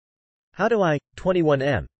How do I,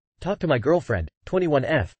 21M, talk to my girlfriend,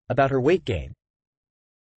 21F, about her weight gain?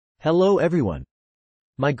 Hello everyone.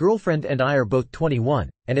 My girlfriend and I are both 21,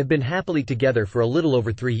 and have been happily together for a little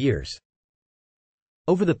over 3 years.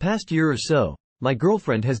 Over the past year or so, my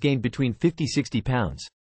girlfriend has gained between 50–60 pounds.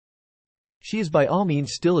 She is by all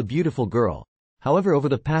means still a beautiful girl, however over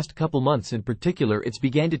the past couple months in particular it's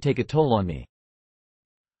began to take a toll on me.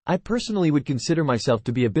 I personally would consider myself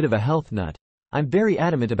to be a bit of a health nut. I'm very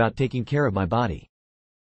adamant about taking care of my body.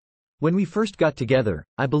 When we first got together,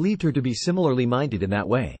 I believed her to be similarly minded in that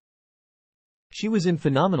way. She was in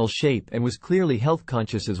phenomenal shape and was clearly health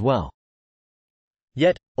conscious as well.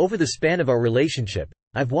 Yet, over the span of our relationship,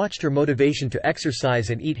 I've watched her motivation to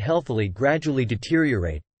exercise and eat healthily gradually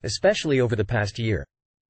deteriorate, especially over the past year.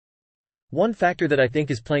 One factor that I think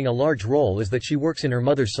is playing a large role is that she works in her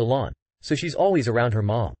mother's salon, so she's always around her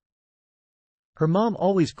mom. Her mom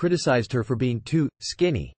always criticized her for being too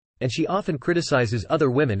skinny, and she often criticizes other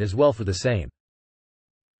women as well for the same.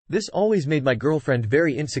 This always made my girlfriend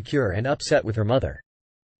very insecure and upset with her mother.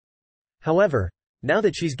 However, now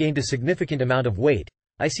that she's gained a significant amount of weight,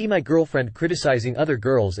 I see my girlfriend criticizing other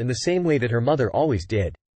girls in the same way that her mother always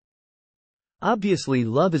did. Obviously,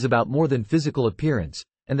 love is about more than physical appearance,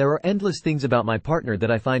 and there are endless things about my partner that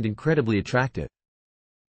I find incredibly attractive.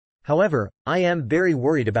 However, I am very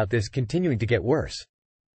worried about this continuing to get worse.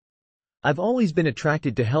 I've always been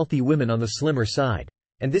attracted to healthy women on the slimmer side,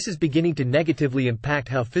 and this is beginning to negatively impact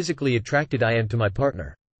how physically attracted I am to my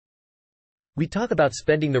partner. We talk about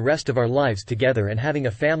spending the rest of our lives together and having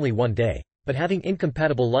a family one day, but having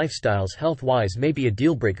incompatible lifestyles health-wise may be a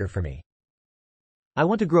deal-breaker for me. I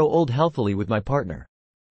want to grow old healthily with my partner.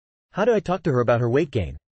 How do I talk to her about her weight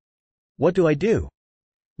gain? What do I do?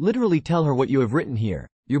 Literally tell her what you have written here.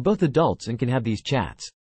 You're both adults and can have these chats.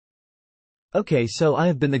 Okay, so I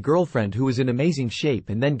have been the girlfriend who was in amazing shape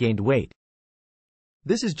and then gained weight.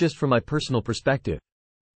 This is just from my personal perspective.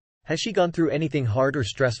 Has she gone through anything hard or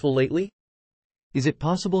stressful lately? Is it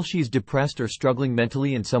possible she's depressed or struggling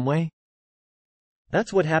mentally in some way?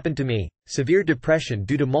 That's what happened to me, severe depression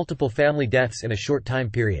due to multiple family deaths in a short time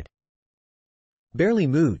period. Barely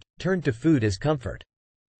moved, turned to food as comfort.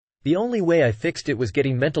 The only way I fixed it was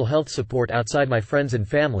getting mental health support outside my friends and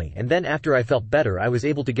family, and then after I felt better I was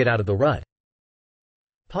able to get out of the rut.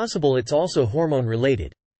 Possible it's also hormone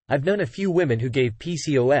related. I've known a few women who gave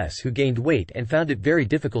PCOS who gained weight and found it very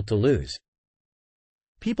difficult to lose.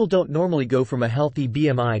 People don't normally go from a healthy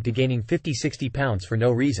BMI to gaining 50–60 pounds for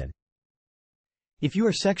no reason. If you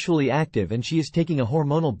are sexually active and she is taking a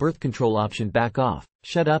hormonal birth control option, back off,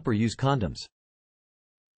 shut up or use condoms.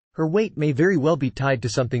 Her weight may very well be tied to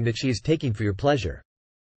something that she is taking for your pleasure.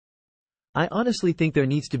 I honestly think there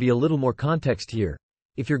needs to be a little more context here.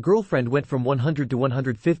 If your girlfriend went from 100 to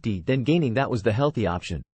 150, then gaining that was the healthy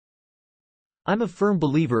option. I'm a firm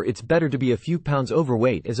believer it's better to be a few pounds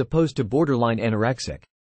overweight as opposed to borderline anorexic.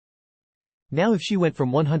 Now if she went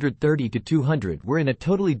from 130 to 200, we're in a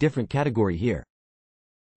totally different category here.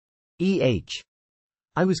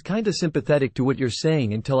 I was kinda sympathetic to what you're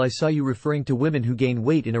saying until I saw you referring to women who gain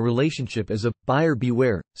weight in a relationship as a buyer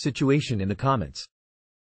beware situation in the comments.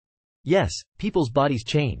 Yes, people's bodies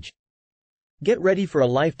change. Get ready for a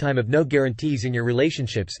lifetime of no guarantees in your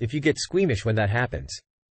relationships if you get squeamish when that happens.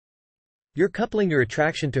 You're coupling your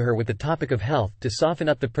attraction to her with the topic of health to soften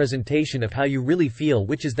up the presentation of how you really feel,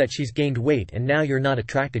 which is that she's gained weight and now you're not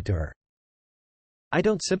attracted to her. I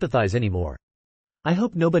don't sympathize anymore. I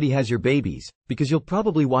hope nobody has your babies, because you'll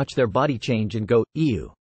probably watch their body change and go,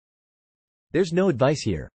 ew. There's no advice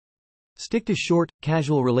here. Stick to short,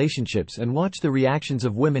 casual relationships and watch the reactions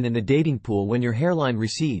of women in the dating pool when your hairline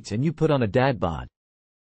recedes and you put on a dad bod.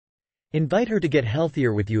 Invite her to get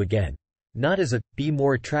healthier with you again. Not as a, be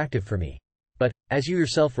more attractive for me. But, as you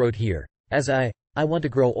yourself wrote here, as I want to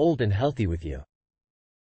grow old and healthy with you.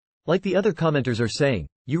 Like the other commenters are saying,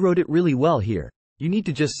 you wrote it really well here. You need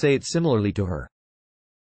to just say it similarly to her.